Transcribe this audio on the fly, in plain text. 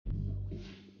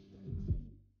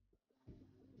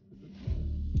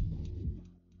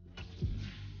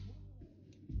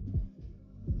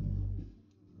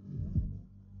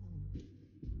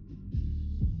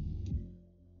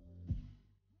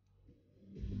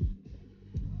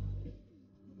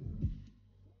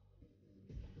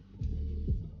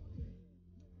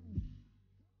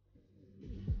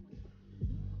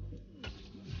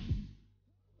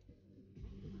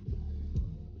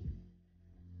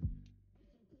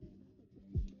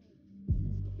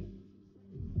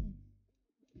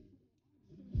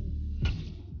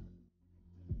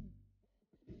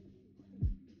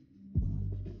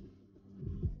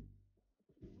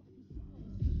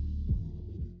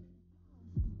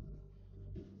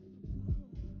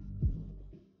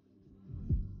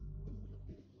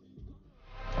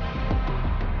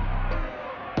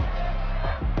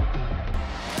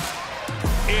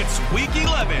Week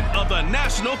 11 of the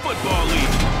National Football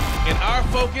League. And our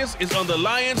focus is on the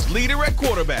Lions' leader at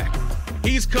quarterback.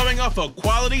 He's coming off a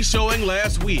quality showing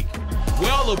last week.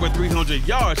 Well over 300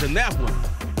 yards in that one.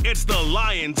 It's the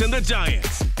Lions and the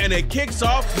Giants. And it kicks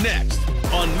off next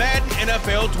on Madden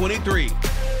NFL 23.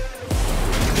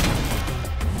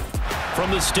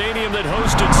 From the stadium that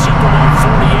hosted Super Bowl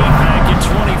 48 back in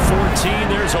 2014,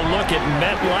 there's a look at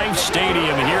MetLife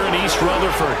Stadium here in East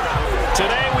Rutherford.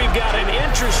 Today we've got an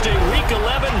interesting Week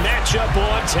 11 matchup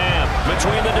on tap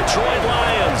between the Detroit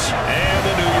Lions and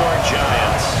the New York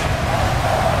Giants.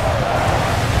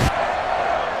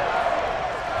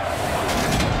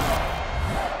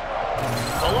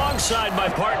 Alongside my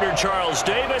partner Charles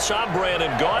Davis, I'm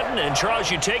Brandon Gaudin. And Charles,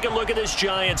 you take a look at this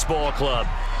Giants ball club.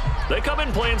 They come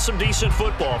in playing some decent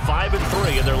football,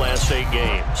 5-3 in their last 8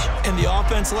 games. And the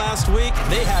offense last week,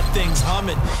 they had things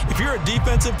humming. If you're a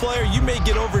defensive player, you may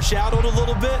get overshadowed a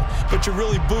little bit, but you're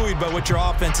really buoyed by what your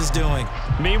offense is doing.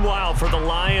 Meanwhile, for the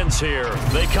Lions here,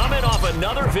 they come in off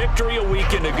another victory a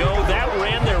weekend ago. That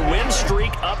ran their win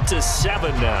streak up to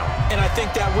 7 now. And I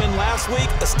think that win last week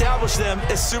established them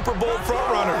as Super Bowl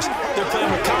frontrunners. They're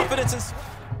playing with confidence and...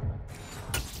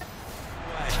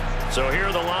 So here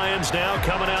are the Lions now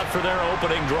coming out for their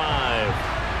opening drive.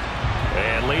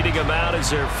 And leading them out is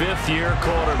their 5th-year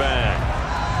quarterback.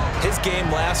 His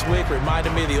game last week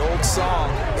reminded me of the old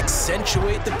song,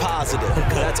 Accentuate the Positive.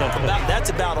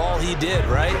 That's about all he did,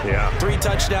 right? Yeah. 3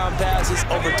 touchdown passes,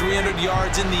 over 300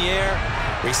 yards in the air.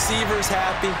 Receivers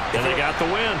happy. And they got the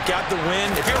win. Got the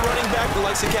win. If you're running back that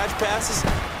likes to catch passes,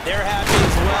 they're happy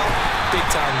as well.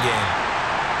 Big-time game.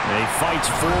 And he fights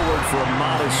forward for a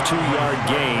modest 2-yard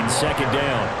gain, 2nd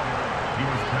down.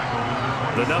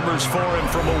 The numbers for him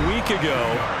from a week ago.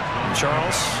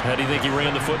 Charles, how do you think he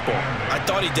ran the football? I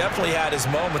thought he definitely had his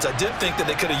moments. I did think that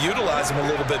they could have utilized him a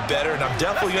little bit better, and I'm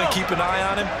definitely going to keep an eye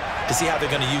on him to see how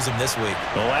they're going to use him this week.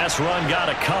 The last run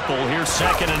got a couple. Here's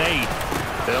 2nd and 8.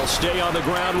 They'll stay on the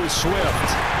ground with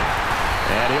Swift.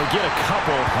 And he'll get a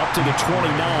couple up to the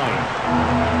 29.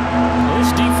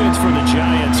 This defense for the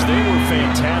Giants, they were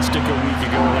fantastic a week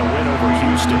ago in that win over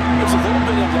Houston. It was a little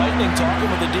bit enlightening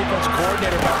talking with the defense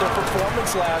coordinator about their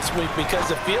performance last week, because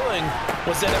the feeling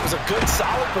was that it was a good,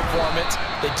 solid performance.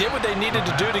 They did what they needed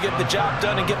to do to get the job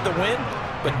done and get the win,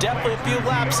 but definitely a few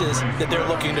lapses that they're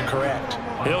looking to correct.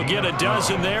 He'll get a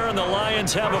dozen there, and the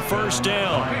Lions have a 1st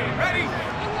down. Ready?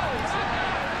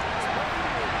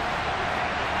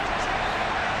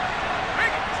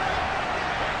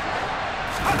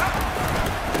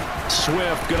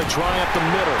 Swift going to try up the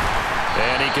middle.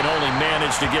 And he can only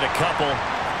manage to get a couple.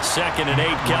 2nd and 8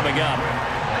 coming up.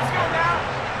 Let's go now.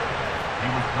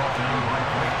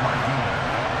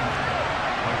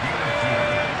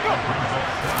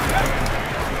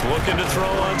 Looking to throw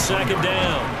on 2nd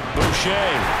down. Boucher.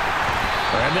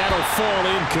 And that'll fall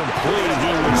incomplete.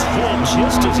 He was hit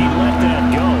just as he let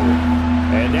that go.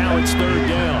 And now it's 3rd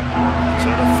down. So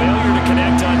the failure to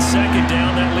connect on 2nd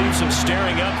down, that leaves him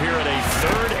staring up here at a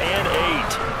 3rd and 8.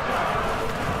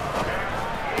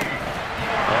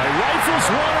 He rifles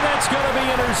one, and that's going to be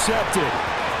intercepted.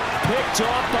 Picked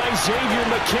off by Xavier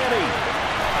McKinney.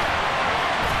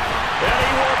 And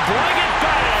he will bring it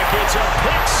back. It's a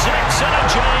pick 6 and a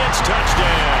Giants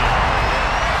touchdown.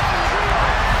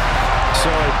 So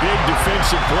a big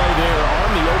defensive play there on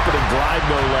the opening drive,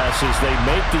 no less, as they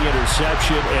make the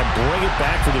interception and bring it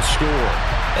back for the score.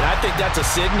 And I think that's a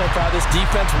signal for how this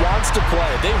defense wants to play.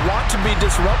 They want to be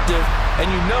disruptive, and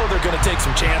you know they're going to take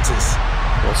some chances.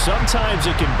 Well, sometimes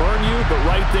it can burn you, but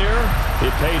right there,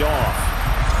 it paid off.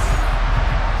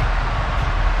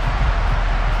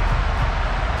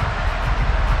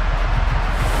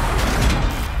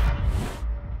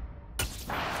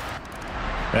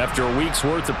 After a week's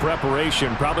worth of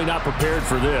preparation, probably not prepared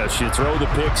for this. You throw the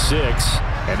pick 6,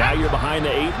 and now you're behind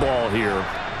the 8 ball here.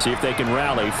 See if they can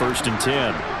rally 1st and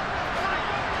 10.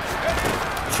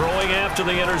 Throwing after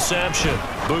the interception,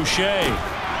 Boucher.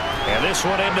 And this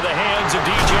one into the hands of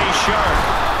DJ Shark.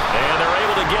 And they're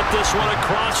able to get this one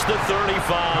across the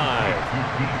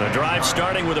 35. The drive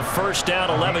starting with a 1st down,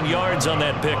 11 yards on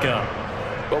that pickup.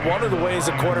 But one of the ways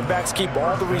that quarterbacks keep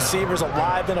all the receivers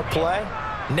alive in a play,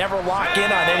 never lock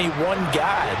in on any one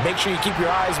guy. Make sure you keep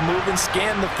your eyes moving,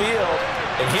 scan the field.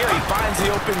 And here he finds the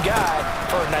open guy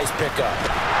for a nice pickup.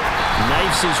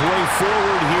 Knifes his way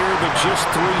forward here, but just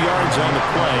 3 yards on the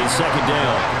play. 2nd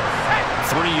down.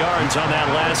 3 yards on that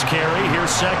last carry. Here's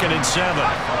 2nd and 7.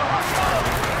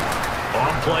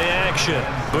 On play action,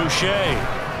 Boucher.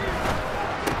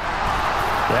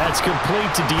 That's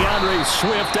complete to DeAndre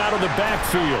Swift out of the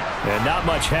backfield. And not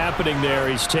much happening there.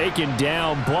 He's taken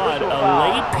down, but a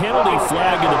late penalty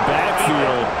flag in the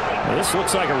backfield. Well, this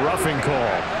looks like a roughing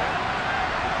call.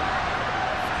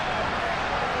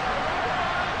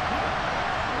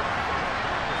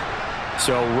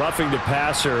 So roughing the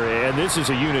passer, and this is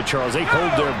a unit, Charles. They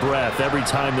hold their breath every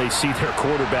time they see their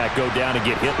quarterback go down and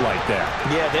get hit like that.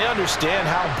 Yeah, they understand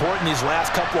how important these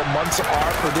last couple of months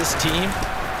are for this team.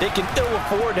 They can ill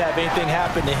afford to have anything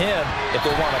happen to him if they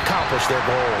want to accomplish their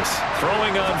goals.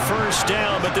 Throwing on first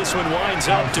down, but this one winds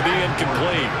up to be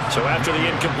incomplete. So after the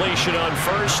incompletion on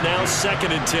first, now 2nd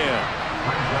and 10.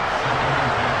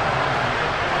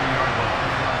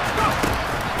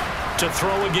 To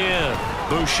throw again,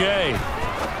 Boucher.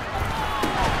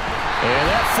 And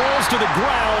that falls to the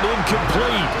ground,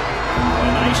 incomplete. A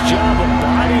nice job of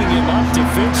bodying him up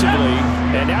defensively,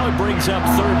 and now it brings up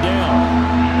 3rd down.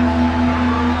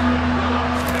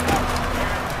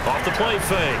 Off the play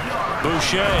fake,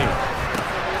 Boucher.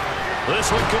 This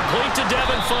one complete to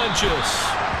Devin Funchess.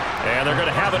 And they're going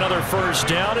to have another first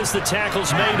down as the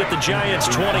tackle's made at the Giants'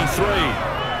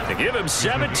 23. To give him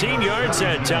 17 yards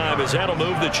that time, as that'll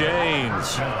move the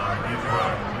chains.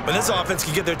 When this offense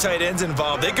can get their tight ends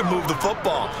involved, they can move the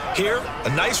football. Here, a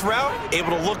nice route, able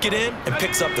to look it in, and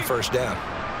picks up the first down.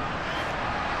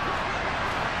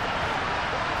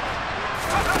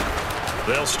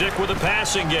 They'll stick with the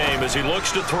passing game as he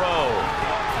looks to throw.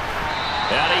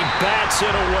 And he bats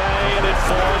it away, and it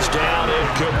falls down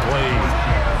incomplete.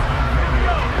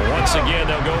 Once again,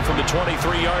 they'll go from the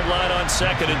 23-yard line on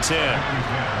 2nd and 10.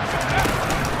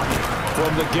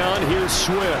 From the gun, here's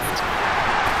Swift.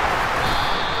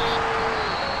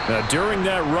 Now, during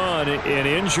that run, an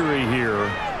injury here.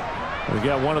 We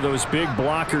got one of those big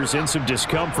blockers in some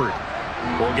discomfort.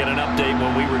 We'll get an update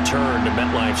when we return to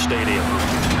MetLife Stadium.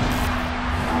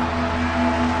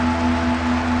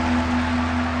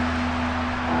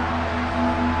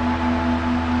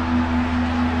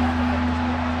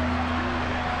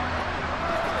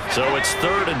 So it's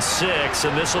 3rd and 6,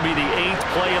 and this will be the 8th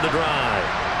play of the drive.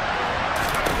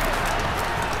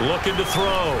 Looking to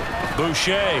throw.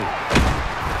 Boucher.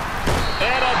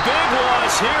 And a big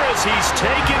loss here as he's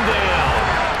taken down.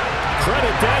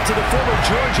 Credit that to the former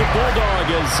Georgia Bulldog,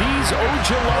 Azeez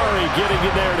Ojulari getting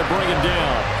in there to bring him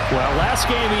down. Well, last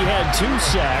game he had 2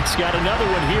 sacks. Got another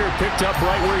one here, picked up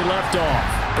right where he left off.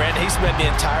 Brandon, he spent the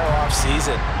entire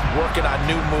offseason working on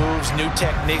new moves, new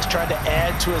techniques, trying to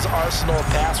add to his arsenal of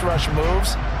pass rush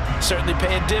moves. Certainly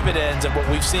paying dividends in what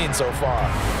we've seen so far.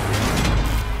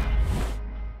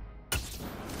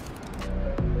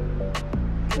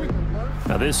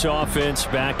 Now this offense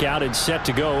back out and set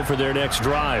to go for their next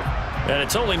drive. And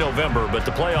it's only November, but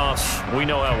the playoffs, we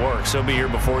know how it works. They'll be here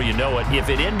before you know it. If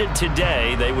it ended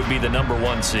today, they would be the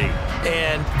 #1 seed.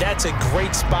 And that's a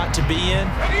great spot to be in,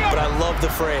 but I love the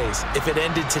phrase, if it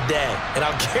ended today. And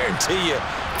I'll guarantee you,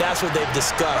 that's what they've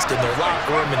discussed in their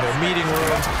locker room, in their meeting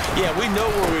rooms. Yeah, we know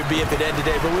where we'd be if it ended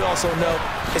today, but we also know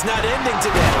it's not ending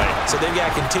today. So they've got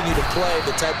to continue to play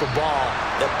the type of ball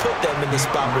that put them in the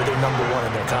spot where they're #1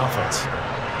 in their conference.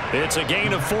 It's a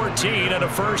gain of 14 and a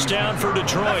first down for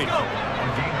Detroit.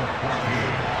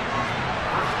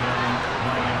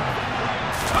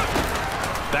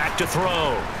 Back to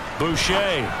throw.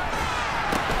 Boucher.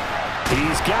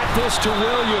 He's got this to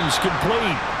Williams,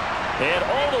 complete. And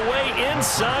all the way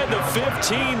inside the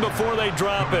 15 before they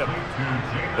drop him.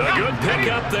 A good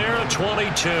pickup there at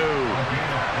 22.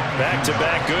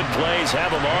 Back-to-back good plays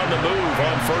have him on the move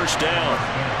on first down.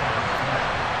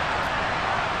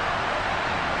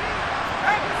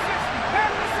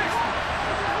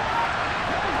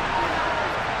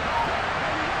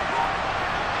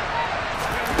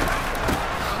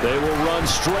 They will run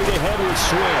straight ahead with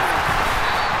Swift.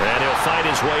 And he'll fight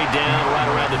his way down right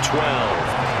around the 12.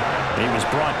 He was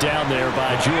brought down there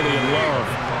by Julian Love.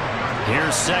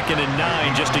 Here's 2nd and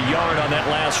 9, just a yard on that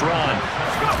last run.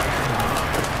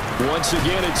 Once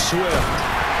again, it's Swift.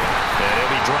 And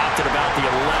he'll be dropped at about the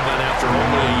 11 after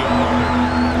only a yard.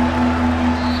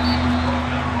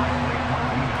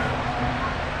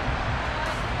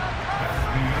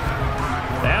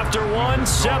 After one,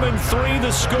 7-3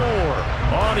 the score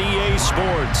on EA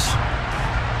Sports.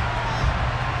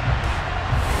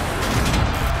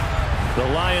 The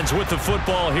Lions with the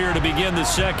football here to begin the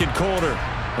second quarter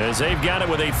as they've got it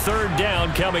with a 3rd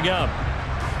down coming up.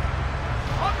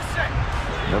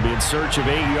 They'll be in search of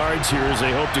 8 yards here as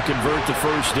they hope to convert the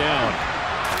first down.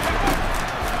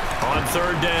 On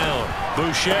 3rd down,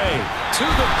 Boucher to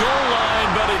the goal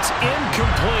line, but it's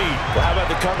incomplete. Well, how about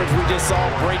the coverage we just saw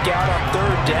break out on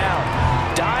 3rd down?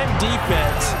 Dime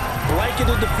defense,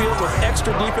 blanketed the field with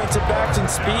extra defensive backs and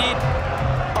speed,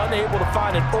 unable to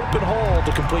find an open hole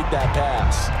to complete that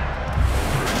pass.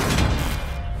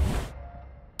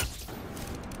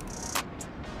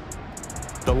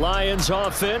 The Lions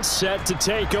offense set to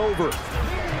take over.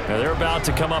 Now they're about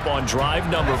to come up on drive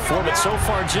number 4, but so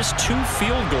far just 2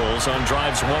 field goals on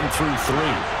drives 1 through 3.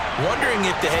 Wondering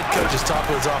if the head coach has talked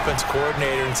to his offense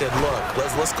coordinator and said, look,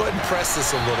 let's go ahead and press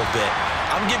this a little bit.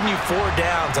 I'm giving you 4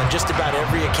 downs on just about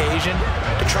every occasion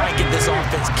to try and get this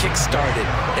offense kick-started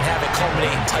and have it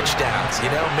culminate in touchdowns.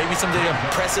 You know, maybe someday to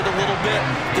press it a little bit.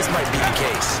 This might be the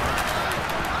case.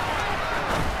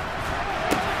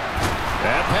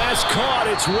 That pass caught.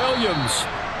 It's Williams.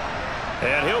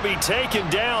 And he'll be taken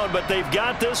down, but they've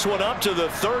got this one up to the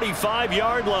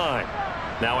 35-yard line.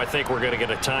 Now I think we're going to get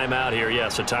a timeout here.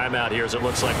 Yes, a timeout here as it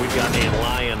looks like we've got a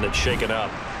Lion that's shaken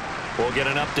up. We'll get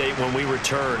an update when we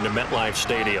return to MetLife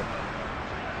Stadium.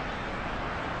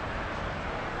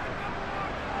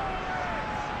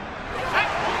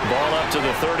 Ball up to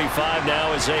the 35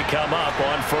 now as they come up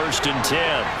on 1st and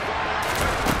 10.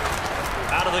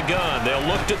 Out of the gun. They'll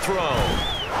look to throw.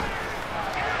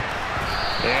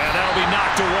 And that'll be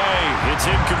knocked away. It's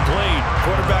incomplete.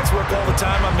 Quarterbacks work all the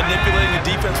time on manipulating the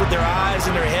defense with their eyes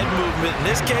and their head movement. In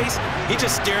this case, he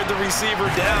just stared the receiver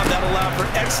down. That allowed for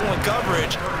excellent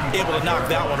coverage, able to knock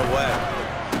that one away.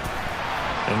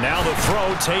 And now the throw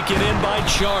taken in by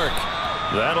Chark.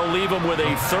 That'll leave them with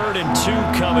a 3rd and 2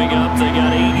 coming up. They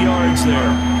got 8 yards there.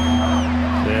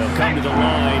 They'll come to the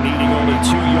line, needing only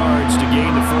 2 yards to gain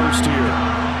the first here.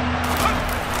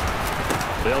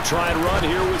 They'll try and run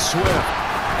here with Swift.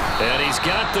 And he's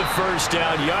got the first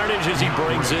down yardage as he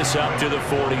brings this up to the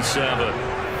 47.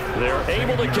 They're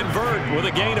able to convert with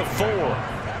a gain of 4.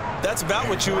 That's about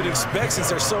what you would expect since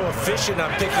they're so efficient on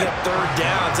picking up 3rd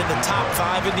downs in the top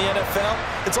 5 in the NFL.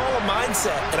 It's all a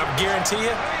mindset, and I guarantee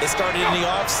you, it started in the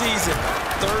offseason.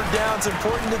 3rd down's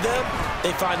important to them.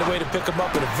 They find a way to pick them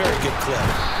up at a very good clip.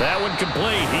 That one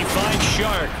complete. He finds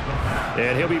Shark.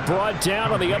 And he'll be brought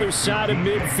down on the other side of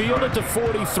midfield at the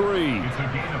 43.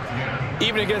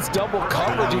 Even against double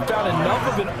coverage, he found enough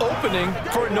of an opening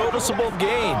for a noticeable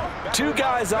gain. 2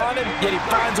 guys on him, yet he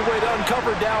finds a way to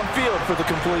uncover downfield for the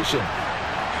completion.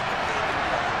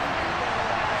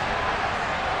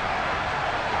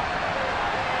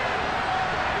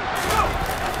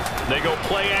 They go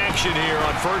play action here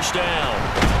on 1st down.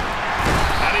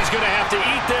 And he's going to have to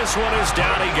eat this one as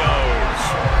down he goes.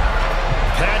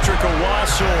 Patrick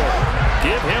Owasor.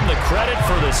 Give him the credit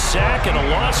for the sack and a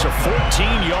loss of 14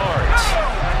 yards.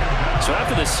 So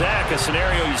after the sack, a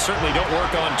scenario you certainly don't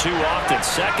work on too often.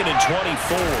 2nd and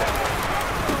 24.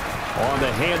 On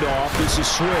the handoff, this is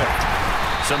Swift.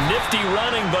 Some nifty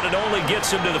running, but it only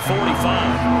gets him to the 45.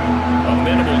 A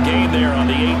minimal gain there on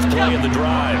the 8th play of the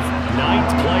drive.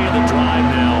 9th play of the drive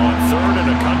now on 3rd and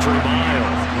a country mile.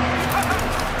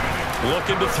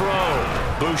 Looking to throw.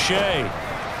 Boucher.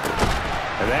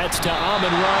 And that's to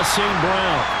Amon-Ra St.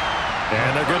 Brown.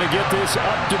 And they're going to get this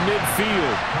up to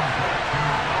midfield.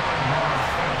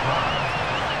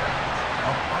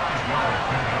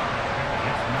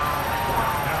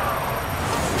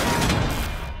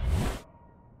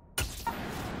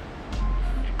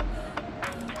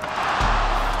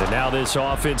 And now this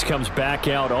offense comes back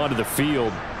out onto the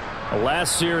field. The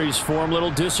last series for them, a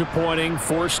little disappointing,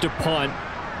 forced to punt.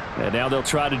 And now they'll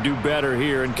try to do better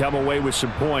here and come away with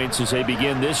some points as they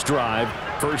begin this drive.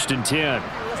 1st and 10.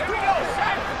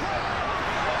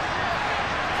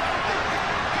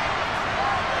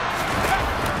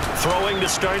 Throwing to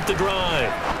start the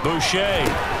drive. Boucher.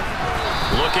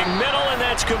 Looking middle, and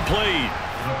that's complete.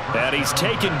 And he's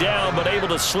taken down, but able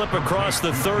to slip across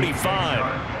the 35.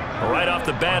 Right off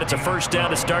the bat, it's a 1st down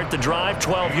to start the drive,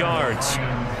 12 yards.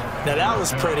 Now that was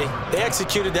pretty. They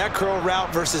executed that curl route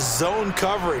versus zone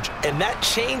coverage, and that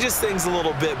changes things a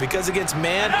little bit because against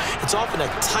man, it's often a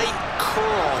tight curl,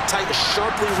 a tight,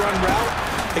 sharply run route.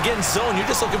 Against zone, you're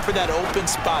just looking for that open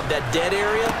spot, that dead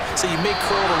area, so you may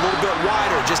curl it a little bit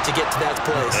wider just to get to that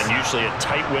place. And usually a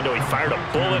tight window. He fired a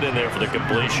bullet in there for the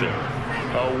completion.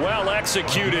 A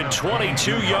well-executed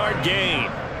 22-yard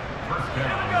gain.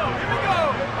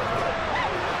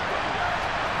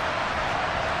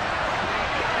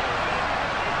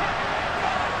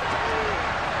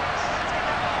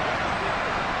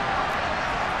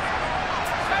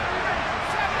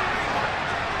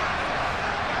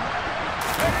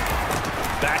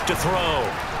 Back to throw.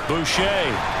 Boucher.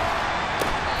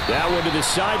 That one to the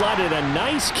sideline, and a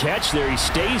nice catch there. He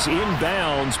stays in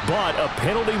bounds, but a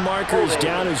penalty marker is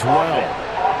down as well.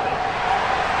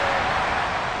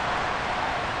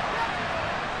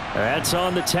 That's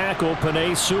on the tackle,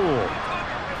 Penei Sewell.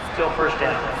 Still 1st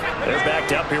down. They're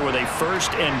backed up here with a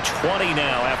 1st and 20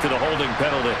 now after the holding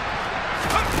penalty.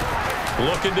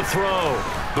 Looking to throw.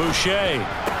 Boucher.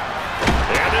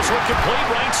 And this one complete,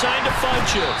 right side to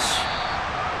Funchess.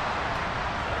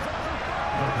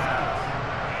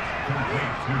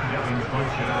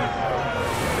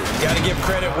 Got to give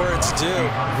credit where it's due.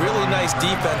 Really nice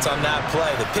defense on that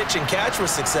play. The pitch and catch was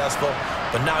successful,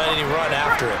 but not any run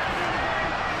after it.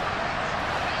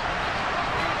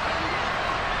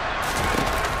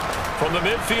 From the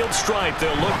midfield stripe,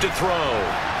 they'll look to throw.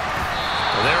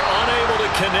 They're unable to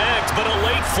connect, but a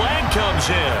late flag comes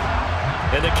in.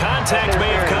 And the contact may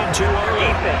have come too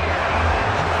early.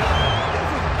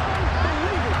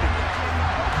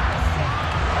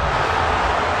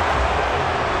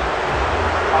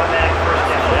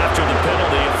 After the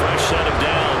penalty, a fresh set of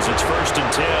downs. It's 1st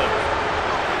and 10.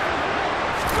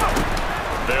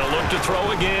 They'll look to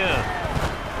throw again.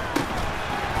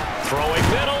 Throwing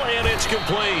middle, and it's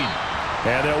complete.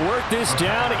 And they'll work this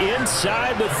down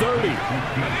inside the 30.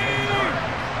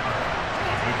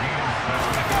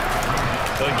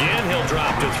 Again, he'll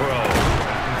drop to throw.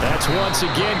 That's once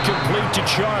again complete to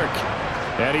Chark.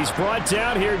 And he's brought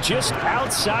down here just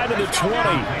outside of the 20.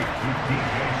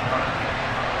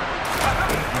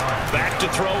 Back to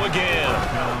throw again.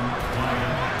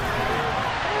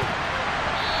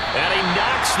 And he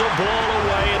knocks the ball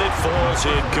away, and it falls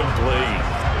incomplete.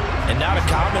 And not a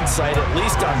common sight, at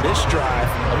least on this drive.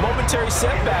 A momentary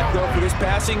setback, though, for this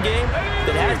passing game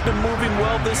that has been moving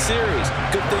well this series.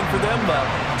 Good thing for them, though.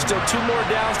 Still 2 more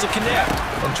downs to connect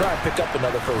and try and pick up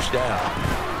another first down.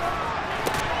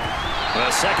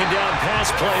 A second down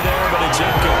pass play there, but it's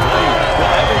incomplete.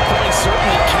 Well, every point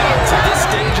certainly counts at this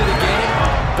stage of the game.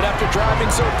 But after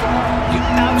driving so far, you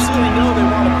absolutely know they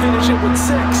want to finish it with 6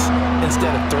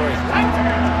 instead of 3.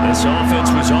 This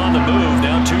offense was on the move.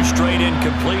 Now 2 straight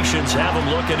incompletions have them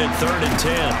looking at 3rd and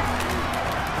 10.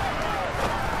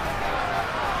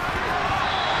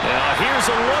 Now here's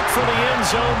a look for the end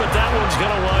zone, but that one's going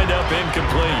to wind up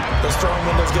incomplete. Those throwing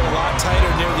windows get a lot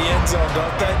tighter near the end zone,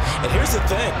 don't they? And here's the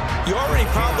thing. You already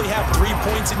probably have 3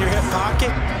 points in your hip pocket.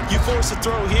 You force a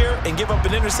throw here and give up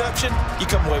an interception, you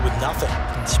come away with nothing.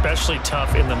 Especially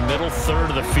tough in the middle third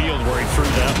of the field where he threw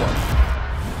that one.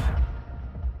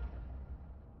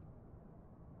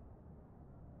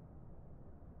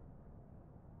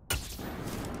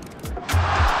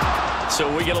 So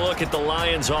we get a look at the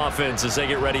Lions offense as they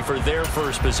get ready for their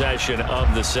first possession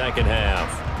of the second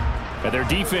half. And their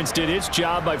defense did its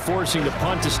job by forcing the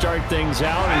punt to start things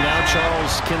out. And now,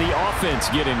 Charles, can the offense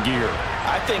get in gear?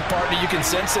 I think, partner, you can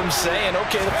sense them saying,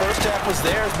 okay, the first half was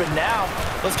theirs, but now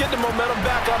let's get the momentum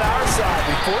back on our side.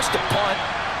 We forced a punt.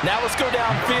 Now let's go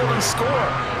downfield and score.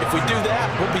 If we do that,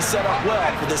 we'll be set up well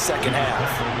for this second half.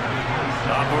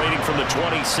 Operating from the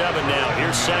 27 now.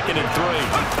 Here's 2nd and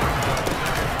 3.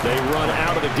 They run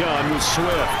out of the gun with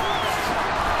Swift.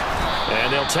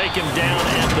 And they'll take him down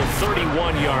at the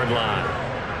 31-yard line.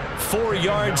 4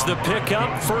 yards the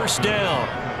pickup, first down.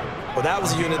 Well, that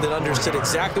was a unit that understood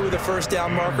exactly where the first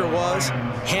down marker was,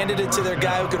 handed it to their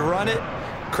guy who could run it,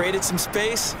 created some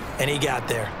space, and he got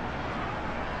there.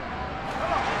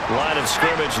 Line of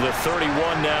scrimmage, the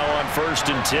 31 now on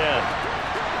 1st and 10.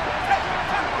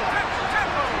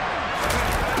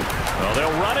 Well,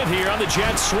 they'll run it here on the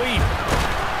jet sweep.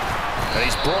 And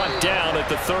he's brought down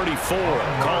at the 34.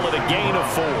 Call it a gain of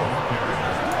 4.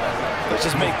 Let's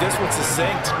just make this one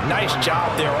succinct. Nice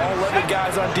job there. All 11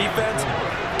 guys on defense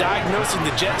diagnosing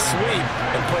the jet sweep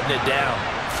and putting it down.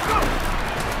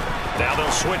 Now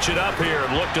they'll switch it up here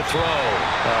and look to throw.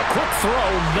 A quick throw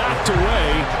knocked away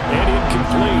and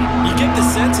incomplete. You get the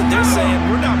sense that they're saying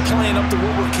we're not playing up to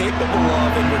what we're capable of,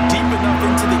 and we're deep enough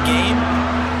into the game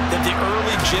that the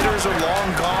early jitters are long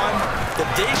gone, that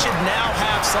they should now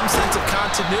have some sense of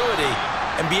continuity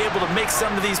and be able to make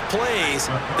some of these plays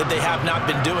that they have not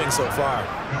been doing so far.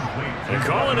 They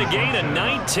call it a gain of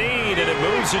 19, and it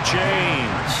moves the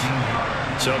chains.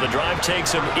 So the drive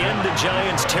takes them into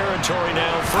Giants territory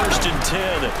now, 1st and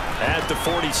 10 at the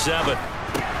 47.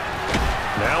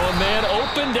 Now a man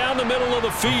open down the middle of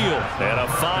the field, and a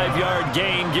 5-yard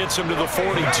gain gets him to the 42.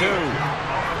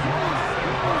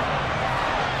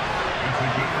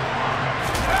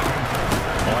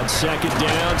 On 2nd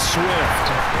down, Swift.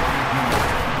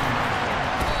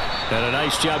 And a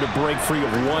nice job to break free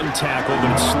of 1 tackle,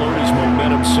 but it slowed his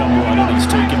momentum somewhat, and he's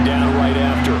taken down right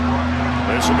after.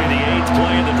 This will be the 8th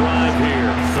play of the drive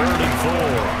here, 3rd and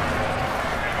 4.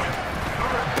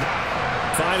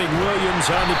 Finding Williams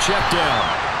on the check down.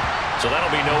 So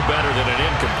that'll be no better than an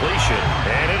incompletion,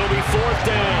 and it'll be 4th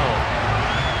down.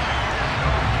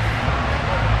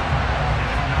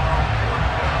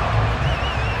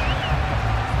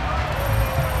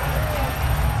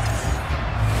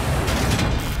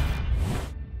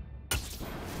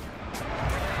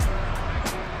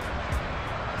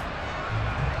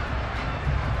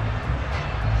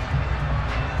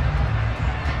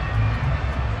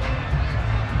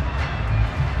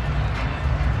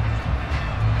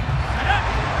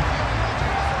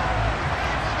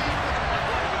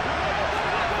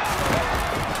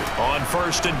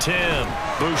 first and 10.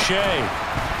 Boucher.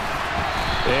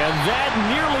 And that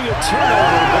nearly a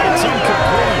turnover, but it's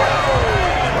incomplete.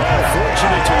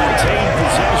 Fortunate to retain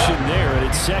possession there, and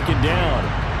it's second down.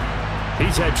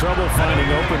 He's had trouble finding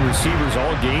open receivers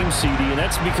all game, CD, and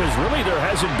that's because really there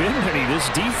hasn't been any. This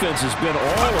defense has been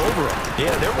all over them.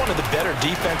 Yeah, they're one of the better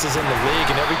defenses in the league,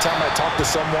 and every time I talk to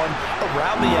someone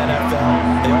around the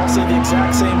NFL, they all say the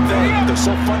exact same thing. They're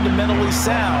so fundamentally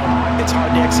sound, it's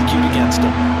hard to execute against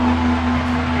them.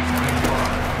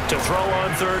 To throw on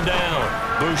third down,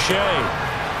 Boucher.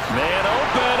 Man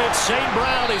open, it's St.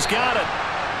 Brown, he's got it.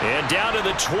 And down to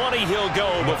the 20 he'll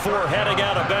go before heading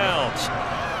out of bounds.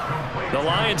 The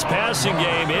Lions passing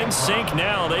game in sync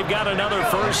now. They've got another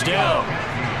first down.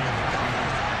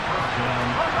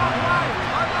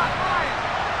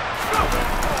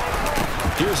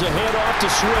 Here's a handoff to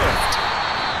Swift.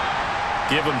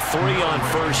 Give him 3 on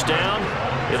first down.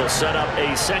 It'll set up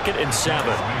a 2nd and 7.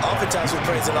 Oftentimes we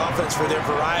praise an offense for their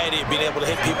variety of being able to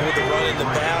hit people with the run in the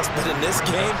pass, but in this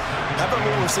game, how about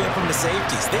what we're seeing from the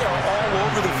safeties? They are all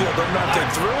over the field. They're not if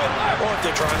they're through it or if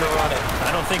they're trying to run it.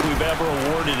 I don't think we've ever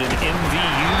awarded an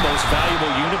MVU, most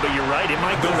valuable unit, but you're right, it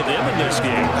might go to them in this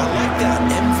game. I like that,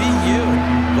 MVU.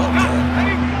 Well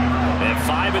done. And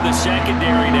 5 in the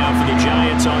secondary now for the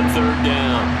Giants on third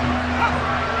down.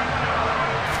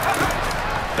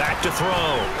 Back to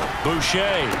throw.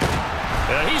 Boucher.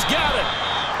 He's got it.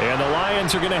 And the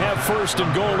Lions are going to have first and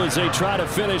goal as they try to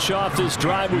finish off this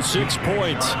drive with 6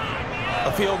 points.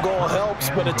 A field goal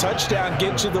helps, but a touchdown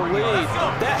gets you the lead.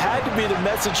 That had to be the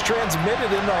message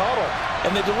transmitted in the huddle.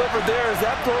 And they delivered there as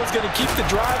that throw is going to keep the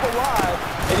drive alive.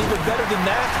 And even better than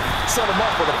that, set them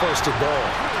up with a first and goal.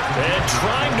 And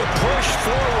trying to push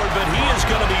forward, but he is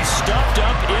going to be stuffed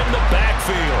up in the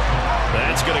backfield.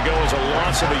 That's going to go as a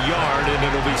loss of a yard, and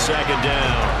it'll be second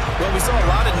down. Well, we saw a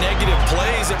lot of negative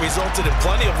plays that resulted in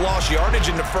plenty of lost yardage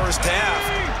in the first half.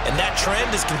 And that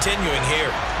trend is continuing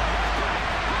here.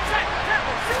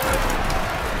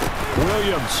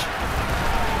 Williams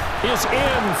is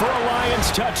in for a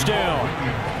Lions touchdown.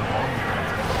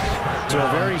 So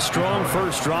a very strong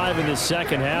first drive in the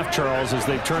second half, Charles, as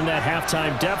they've turned that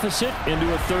halftime deficit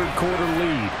into a third-quarter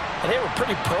lead. And they were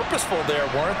pretty purposeful there,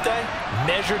 weren't they?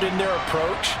 Measured in their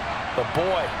approach. But,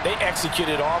 boy, they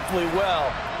executed awfully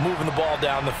well moving the ball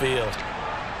down the field.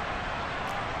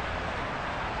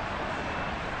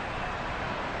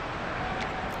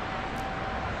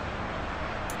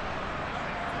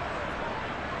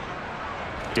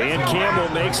 Dan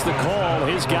Campbell makes the call.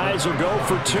 His guys will go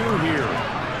for 2 here.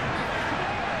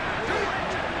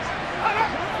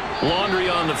 Laundry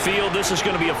on the field. This is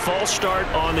going to be a false start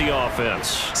on the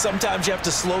offense. Sometimes you have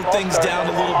to slow things down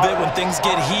a little bit when things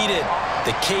get heated.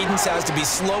 The cadence has to be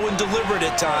slow and deliberate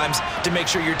at times to make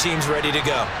sure your team's ready to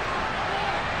go.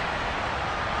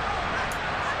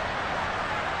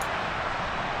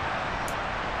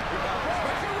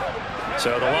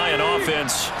 So the Lion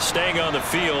offense staying on the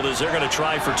field as they're going to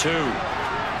try for 2.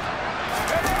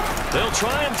 They'll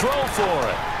try and throw for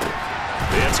it.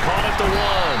 It's caught at the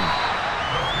 1.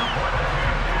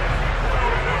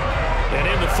 And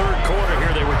in the third quarter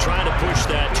here, they were trying to push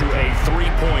that to a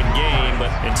 3-point game,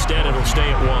 but instead it'll stay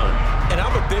at 1. And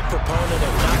I'm a big proponent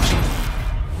of not cheating.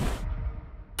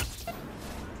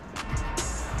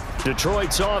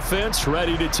 Detroit's offense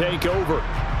ready to take over.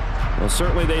 Well,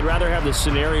 certainly they'd rather have the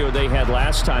scenario they had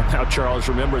last time. Now, Charles,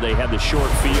 remember they had the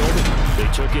short field. They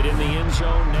took it in the end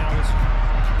zone. Now it's...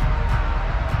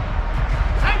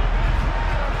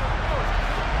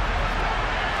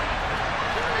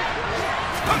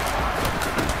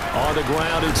 On the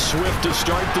ground, it's Swift to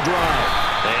start the drive.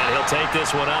 And he'll take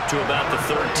this one up to about the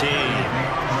 13.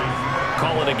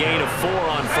 Call it a gain of 4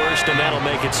 on first, and that'll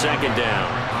make it second down.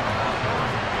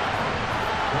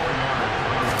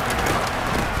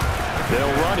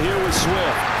 They'll run here with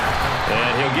Swift.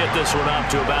 And he'll get this one up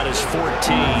to about his 14.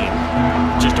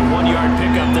 Just a 1-yard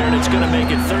pickup there, and it's going to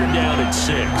make it third down at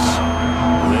 6.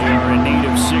 They are in need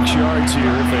of 6 yards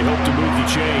here if they hope to move the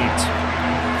chains.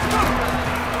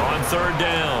 On third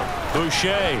down,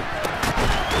 Boucher.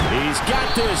 He's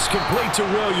got this complete to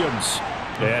Williams.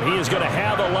 And he is going to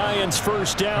have the Lions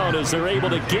first down as they're able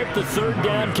to get the third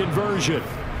down conversion.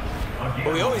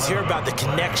 Well, we always hear about the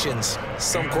connections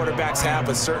some quarterbacks have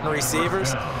with certain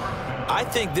receivers. I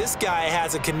think this guy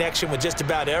has a connection with just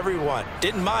about everyone.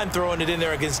 Didn't mind throwing it in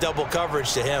there against double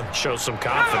coverage to him. Shows some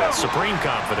confidence, supreme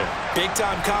confidence.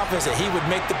 Big-time confidence that he would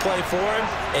make the play for him,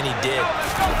 and he did.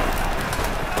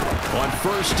 On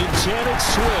first and 10, it's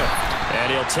Swift.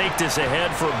 And he'll take this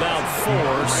ahead for about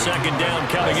 4. Second down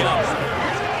coming up.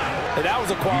 And that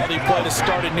was a quality play to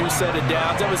start a new set of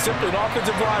downs. That was simply an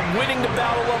offensive line winning the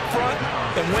battle up front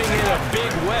and winning it in a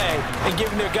big way and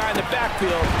giving their guy in the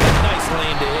backfield a nice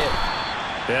lane to hit.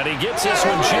 And he gets this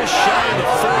one just shy of the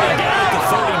 40, down at the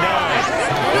 39.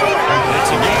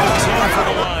 It's a gain of 10 for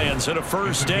the Lions and a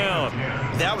first down.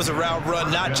 That was a route run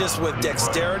not just with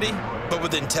dexterity, but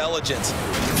with intelligence.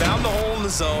 Found the hole in the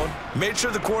zone, made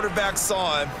sure the quarterback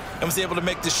saw him, and was able to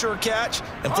make the sure catch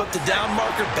and flip the down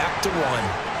marker back to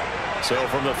 1. So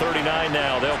from the 39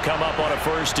 now, they'll come up on a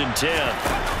 1st and 10.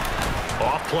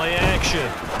 Off play action.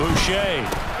 Boucher.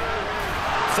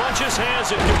 Funches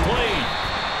has it complete.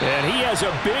 And he has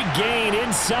a big gain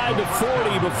inside the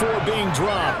 40 before being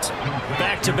dropped.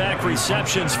 Back-to-back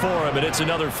receptions for him, and it's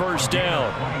another first down.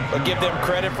 But give them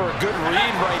credit for a good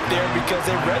read right there because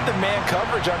they read the man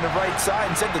coverage on the right side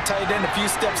and sent the tight end a few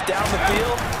steps down the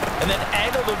field and then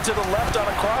angled him to the left on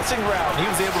a crossing route. He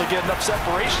was able to get enough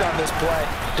separation on this play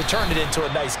to turn it into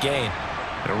a nice gain.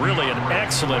 And really an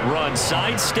excellent run,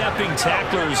 sidestepping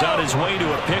tacklers on his way to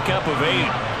a pickup of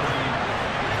 8.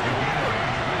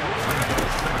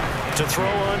 To throw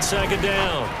on 2nd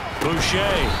down.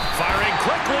 Boucher firing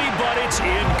quickly, but it's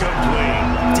incomplete.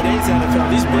 Today's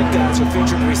NFL, these big guys are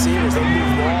featured receivers. They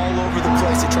move all over the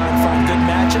place to try and find good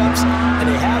matchups, and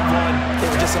they had one. They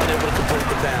were just unable to complete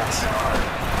the pass.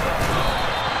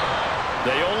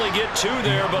 They only get 2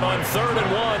 there, but on 3rd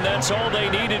and 1, that's all they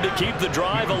needed to keep the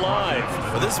drive alive.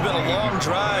 Well, this has been a long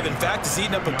drive. In fact, it's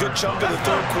eaten up a good chunk of the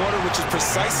 3rd quarter, which is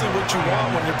precisely what you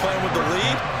want when you're playing with the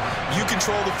lead. You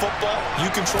control the football, you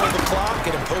control the clock,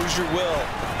 and impose your will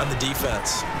on the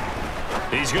defense.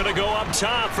 He's going to go up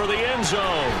top for the end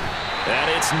zone.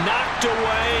 And it's knocked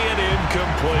away and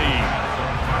incomplete.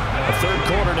 A 3rd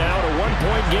quarter now, a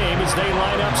 1-point game as they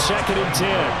line up 2nd and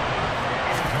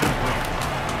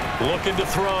 10. Looking to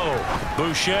throw.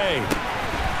 Boucher.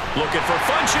 Looking for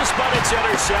Funches, but it's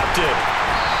intercepted.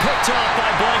 Picked off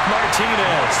by Blake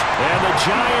Martinez. And the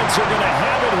Giants are going to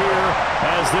have it here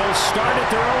as they'll start at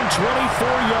their own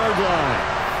 24-yard line.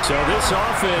 So this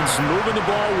offense moving the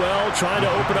ball well, trying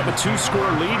to open up a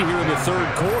 2-score lead here in the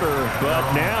 3rd quarter,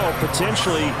 but now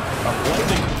potentially a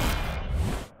play.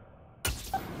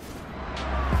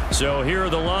 So here are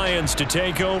the Lions to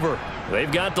take over.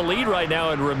 They've got the lead right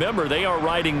now, and remember, they are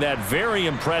riding that very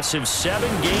impressive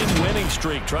 7-game winning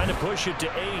streak, trying to push it to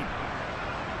 8.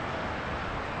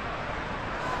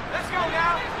 Let's go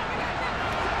now.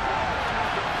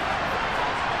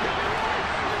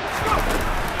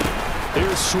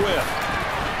 Here's Swift.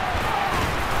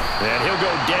 And he'll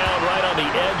go down right on the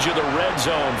edge of the red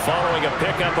zone following a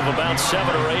pickup of about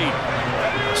 7 or 8.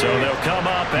 So they'll come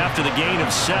up after the gain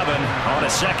of 7 on a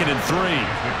 2nd and 3.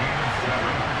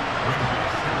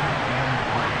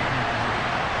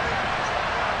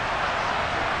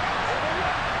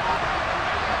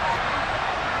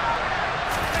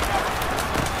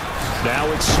 Now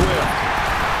it's Swift.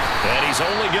 And he's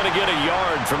only going to get a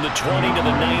yard from the 20 to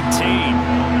the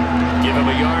 19. Give him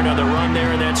a yard on the run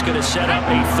there, and that's going to set up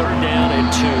a 3rd down and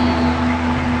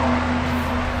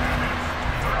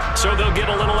 2. So they'll get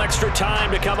a little extra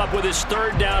time to come up with his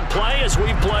 3rd down play as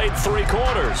we've played 3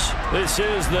 quarters. This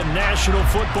is the National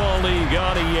Football League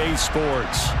on EA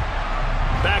Sports.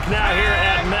 Back now here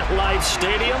at MetLife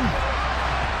Stadium.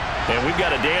 And we've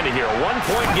got a dandy here. A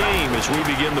 1-point game as we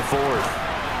begin the 4th.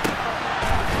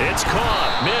 It's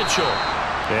caught. Mitchell.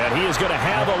 And he is going to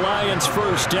have a Lions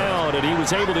first down, and he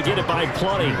was able to get it by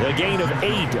plenty. A gain of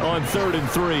 8 on 3rd and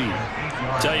 3.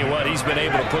 Tell you what, he's been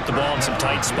able to put the ball in some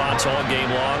tight spots all game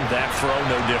long. That throw,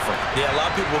 no different. Yeah, a lot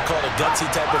of people will call it a gutsy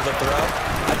type of a throw.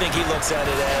 I think he looks at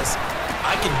it as,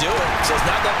 I can do it, so it's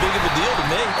not that big of a deal to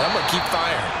me. I'm going to keep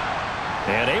firing.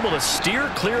 And able to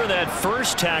steer clear of that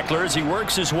first tackler as he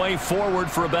works his way forward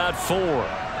for about 4.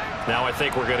 Now I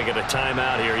think we're going to get a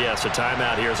timeout here. Yes, a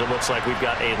timeout here as it looks like we've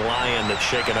got a Lion that's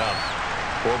shaken up.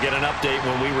 We'll get an update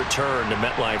when we return to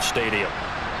MetLife Stadium.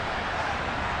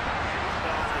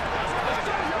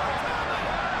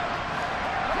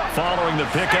 Following the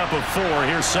pickup of 4,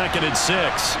 here's 2nd and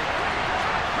 6.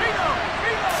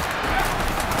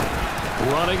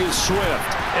 Running is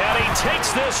Swift. And he takes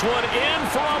this one in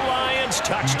for a Lions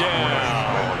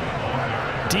touchdown.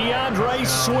 DeAndre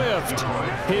Swift,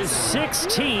 his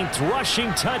 16th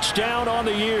rushing touchdown on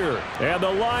the year. And the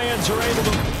Lions are able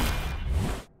to...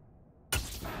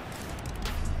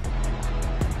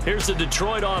 Here's the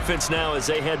Detroit offense now as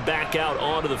they head back out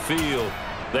onto the field.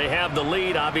 They have the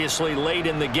lead, obviously, late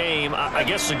in the game. I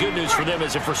guess the good news for them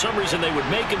is if for some reason they would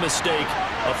make a mistake,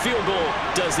 a field goal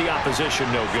does the opposition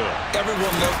no good.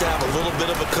 Everyone loves to have a little bit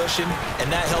of a cushion,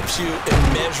 and that helps you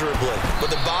immeasurably. But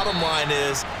the bottom line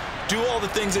is, do all the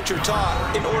things that you're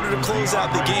taught in order to close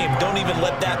out the game. Don't even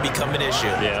let that become an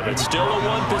issue. Yeah, but still a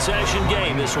one-possession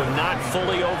game. This one not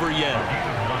fully over yet.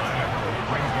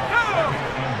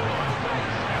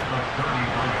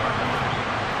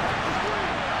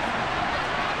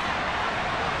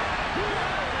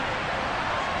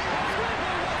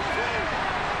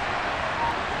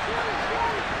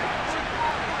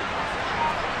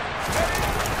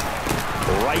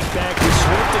 Right back to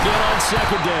Swift again on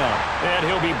second down. And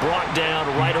he'll be brought down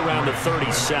right around the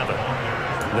 37.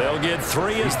 They'll get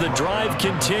 3 as the drive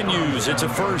continues. It's a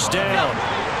first down.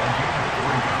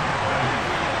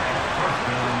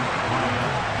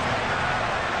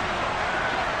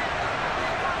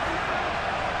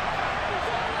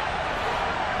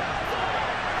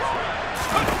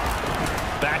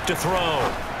 Back to throw.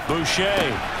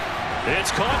 Boucher.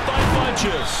 It's caught by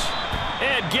Bunches.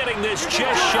 And getting this just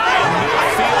shy of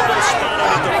midfield, they'll spot it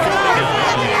at the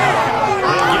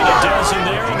 49. They'll get a dozen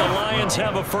there, and the Lions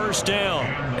have a first down.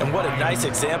 And what a nice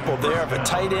example there of a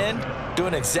tight end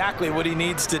doing exactly what he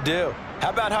needs to do.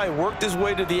 How about how he worked his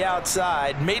way to the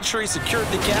outside, made sure he secured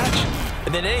the catch,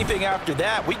 and then anything after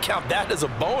that, we count that as a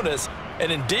bonus.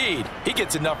 And indeed, he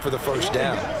gets enough for the first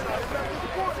down.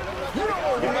 Here we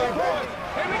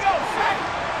go, set.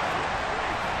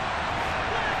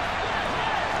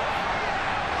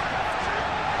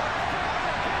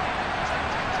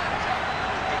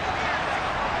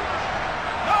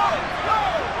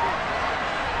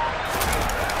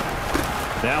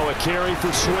 Now a carry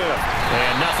for Swift.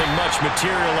 And nothing much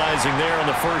materializing there on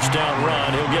the first down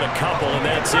run. He'll get a couple, and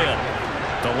that's it.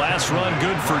 The last run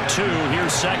good for 2.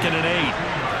 Here's 2nd and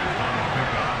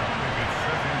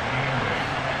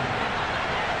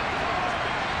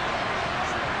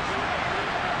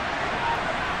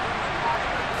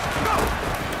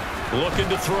 8. Looking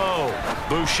to throw.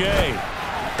 Boucher.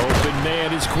 Open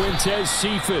man is Quintez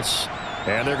Cephas.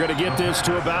 And they're going to get this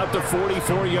to about the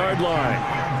 44-yard line.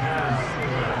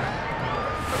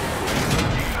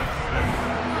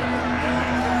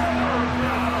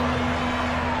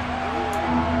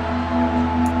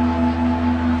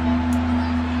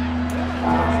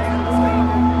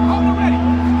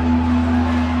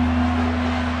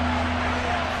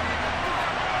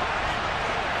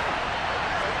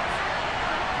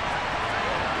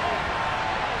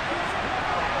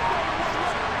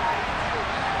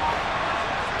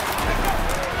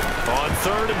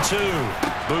 Third and 2.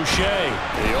 Boucher.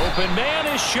 The open man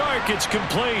is Shark. It's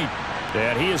complete.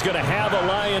 And he is going to have a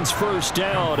Lions first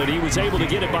down, and he was able to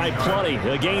get it by plenty.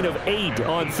 A gain of 8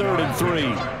 on 3rd and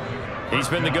 3. He's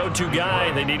been the go-to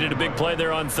guy. They needed a big play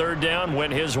there on 3rd down.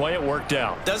 Went his way. It worked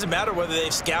out. Doesn't matter whether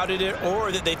they've scouted it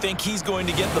or that they think he's going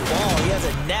to get the ball. He has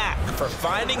a knack for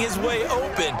finding his way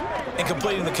open and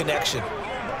completing the connection.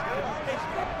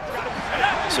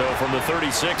 So from the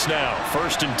 36 now,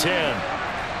 1st and 10.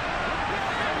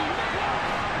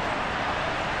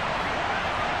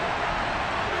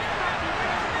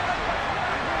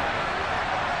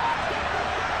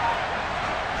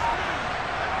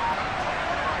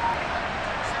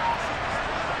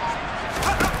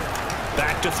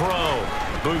 To throw.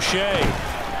 Boucher.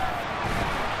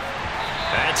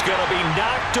 That's going to be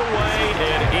knocked away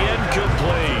and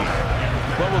incomplete.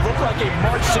 Well, it looked like a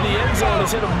march to the end zone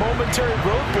has hit a momentary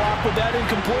roadblock with that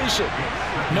incompletion.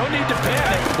 No need to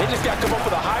panic. They just got to come up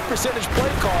with a high percentage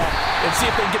play call and see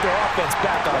if they can get their offense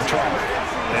back on track.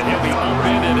 And he'll be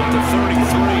upended at the 33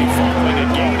 following a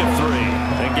gain of 3.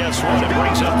 And guess what? It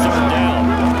brings up 3rd down.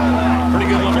 Pretty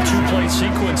good little 2-play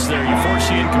sequence there. You force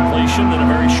the incompletion, then a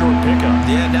very short pickup.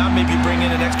 Yeah, now maybe bring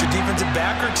in an extra defensive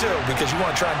back or 2 because you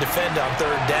want to try and defend on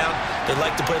 3rd down. They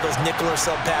like to play those nickel or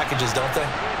sub packages, don't they?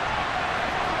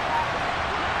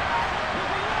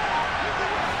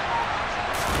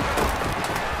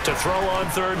 To throw on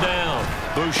 3rd down.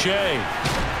 Boucher.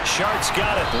 Shark's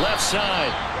got it left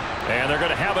side. And they're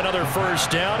going to have another first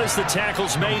down as the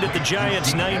tackle's made at the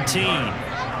Giants' 19.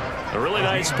 A really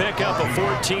nice pickup of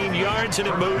 14 yards, and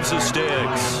it moves the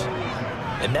sticks.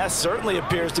 And that certainly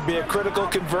appears to be a critical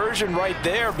conversion right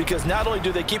there because not only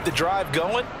do they keep the drive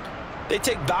going, they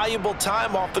take valuable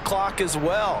time off the clock as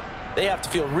well. They have to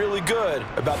feel really good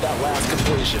about that last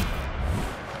completion.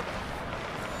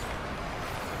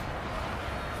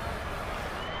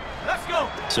 Let's go.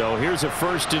 So here's a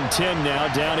 1st and 10 now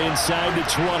down inside the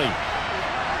 20.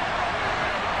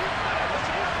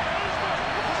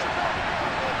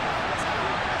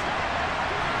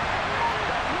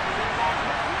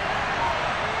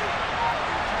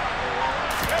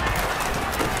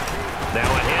 Now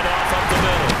a handoff up the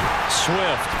middle.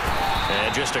 Swift.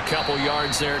 And just a couple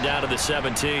yards there down to the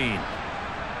 17.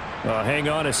 Hang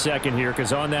on a second here,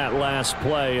 because on that last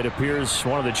play, it appears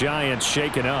one of the Giants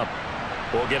shaken up.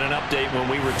 We'll get an update when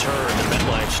we return to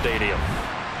MetLife Stadium.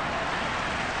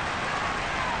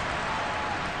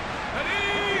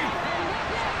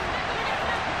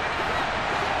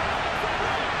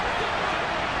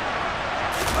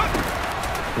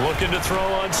 Looking to throw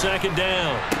on second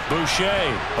down.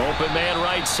 Boucher, open man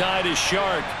right side is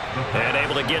Shark. And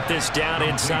able to get this down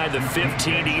inside the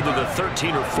 15, either the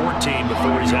 13 or 14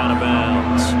 before he's out of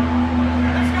bounds.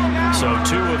 So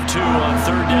 2 of 2 on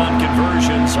third down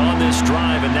conversions on this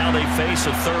drive, and now they face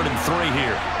a 3rd and 3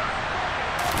 here.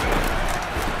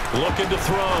 Looking to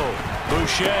throw.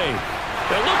 Boucher.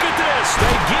 And look at this.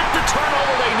 They get the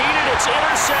turnover they needed. It's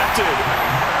intercepted.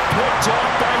 Picked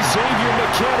off by Xavier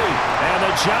McKinney. And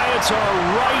the Giants are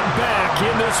right back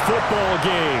in this football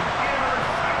game.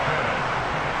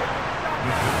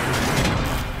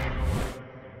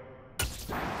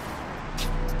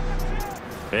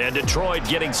 And Detroit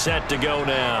getting set to go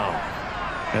now.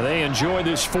 And they enjoy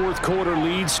this fourth quarter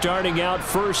lead, starting out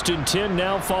 1st and 10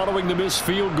 now following the missed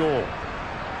field goal.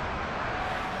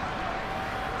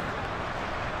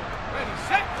 Ready,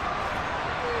 set.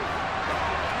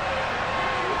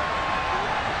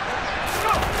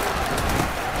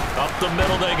 Up the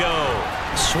middle they go.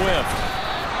 Swift.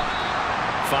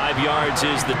 5 yards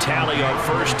is the tally on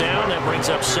first down. That brings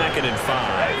up 2nd and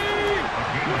 5.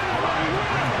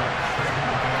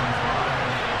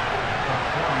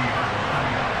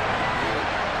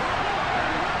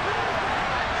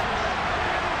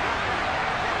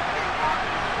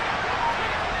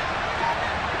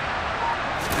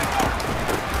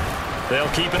 They'll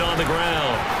keep it on the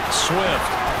ground.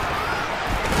 Swift.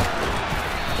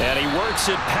 And he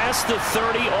works it past the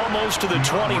 30, almost to the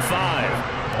 25.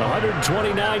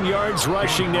 129 yards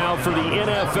rushing now for the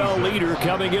NFL leader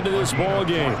coming into this ball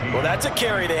game. Well, that's a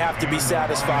carry they have to be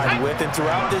satisfied with, and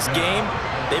throughout this game,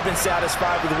 they've been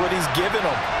satisfied with what he's given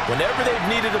them. Whenever they've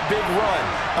needed a big run,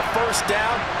 a first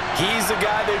down, he's the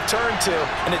guy they've turned to,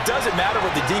 and it doesn't matter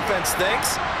what the defense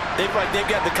thinks. They've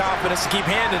got the confidence to keep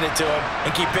handing it to him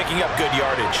and keep picking up good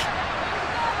yardage.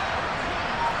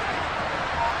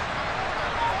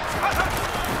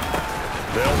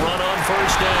 They'll run on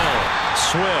first down.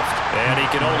 Swift, and he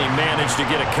can only manage to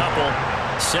get a couple.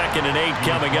 2nd and 8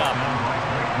 coming up.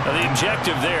 Now the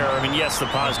objective there, I mean, yes, the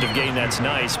positive gain, that's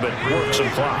nice, but work some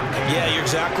clock. Yeah, you're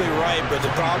exactly right, but the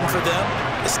problem for them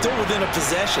is still within a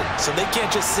possession, so they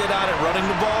can't just sit out and running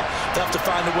the ball. They'll have to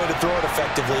find a way to throw it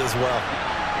effectively as well.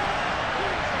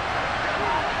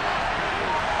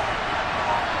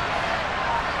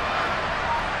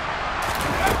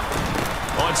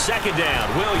 On second down,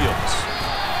 Williams.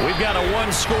 We've got a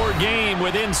one-score game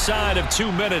with inside of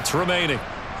 2 minutes remaining.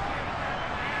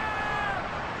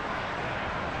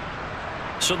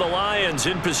 So the Lions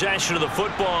in possession of the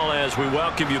football as we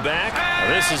welcome you back. Now,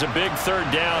 this is a big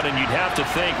third down, and you'd have to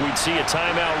think we'd see a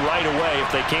timeout right away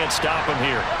if they can't stop him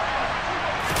here.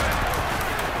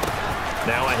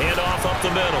 Now a handoff up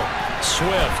the middle.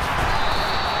 Swift.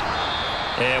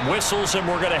 And whistles, and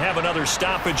we're going to have another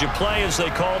stoppage of play as they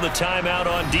call the timeout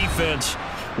on defense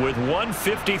with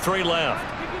 1:53 left.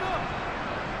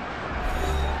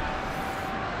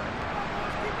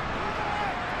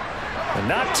 And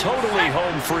not totally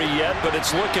home free yet, but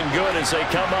it's looking good as they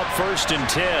come up 1st and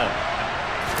 10.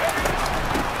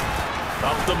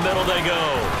 Up the middle they go.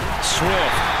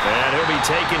 Swift. And he'll be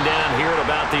taken down here at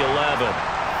about the 11.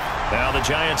 Now the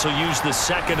Giants will use the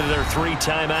second of their 3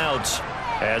 timeouts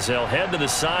as they'll head to the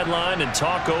sideline and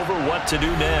talk over what to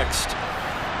do next.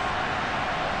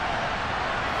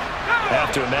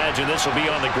 Have to imagine this will be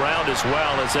on the ground as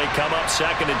well as they come up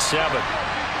 2nd and 7.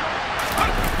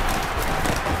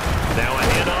 Now a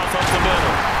handoff up the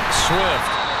middle. Swift.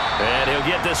 And he'll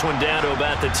get this one down to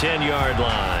about the 10-yard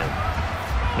line.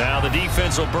 Now the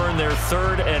defense will burn their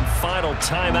 3rd and final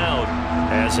timeout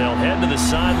as they'll head to the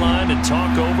sideline and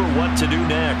talk over what to do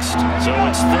next. So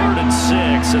it's 3rd and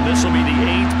 6, and this will be the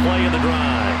 8th play of the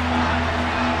drive.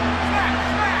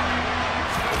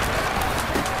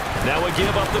 Now a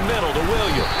give up the middle to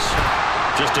Williams.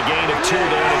 Just a gain of 2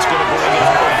 there, and it's going to bring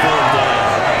up a 3rd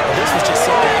down. This was just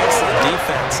simply excellent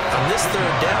defense. On this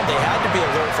 3rd down, they had to be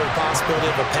alert for the possibility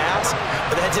of a pass,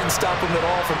 but that didn't stop them at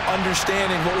all from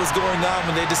understanding what was going on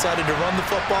when they decided to run the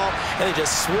football, and they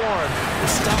just swarmed and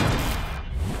stopped.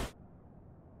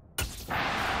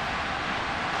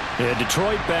 Yeah,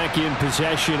 Detroit back in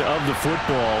possession of the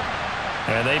football,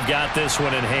 and they've got this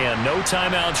one in hand. No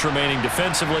timeouts remaining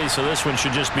defensively, so this one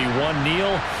should just be one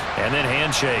kneel and then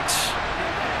handshakes.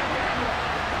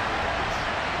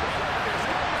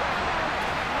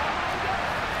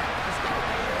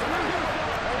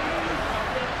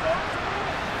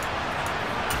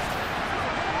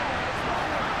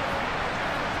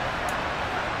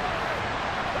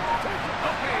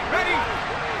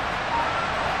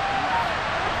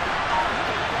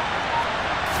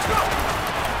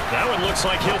 it looks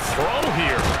like he'll throw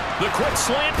here. The quick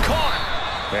slant caught.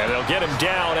 And they'll get him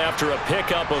down after a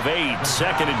pickup of 8,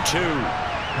 2nd and 2.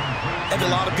 And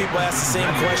a lot of people ask the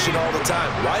same question all the time.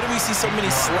 Why do we see so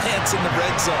many slants in the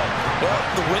red zone? Well,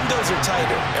 the windows are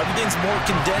tighter. Everything's more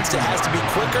condensed. It has to be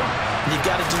quicker, and you've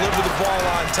got to deliver the ball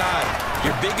on time.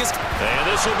 Your biggest... And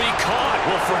this will be caught.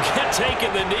 Well, forget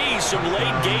taking the knee. Some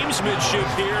late gamesmanship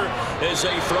here as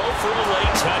they throw for a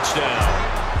late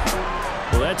touchdown.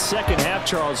 Well, that second half,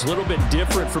 Charles, a little bit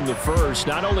different from the first.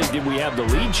 Not only did we have the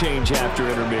lead change after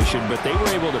intermission, but they were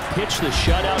able to pitch the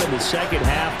shutout in the second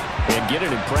half and get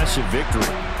an impressive victory.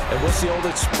 And what's the old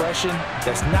expression?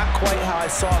 That's not quite how I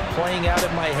saw it playing out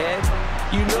in my head.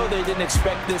 You know they didn't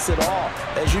expect this at all.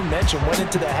 As you mentioned, went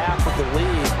into the half with the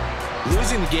lead.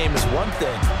 Losing the game is one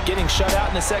thing. Getting shut out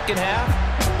in the second half,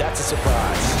 that's a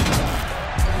surprise.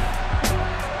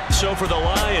 So for the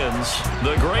Lions,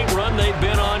 the great run they've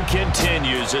been on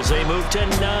continues as they move to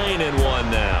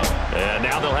 9-1 now. And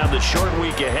now they'll have the short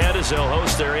week ahead as they'll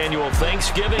host their annual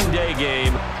Thanksgiving Day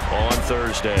game on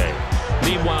Thursday.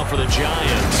 Meanwhile, for the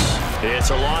Giants, it's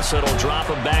a loss that'll drop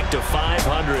them back to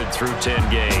 500 through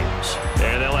 10 games.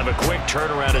 And they'll have a quick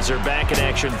turnaround as they're back in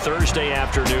action Thursday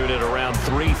afternoon at around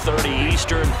 3:30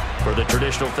 Eastern for the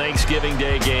traditional Thanksgiving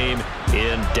Day game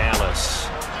in Dallas.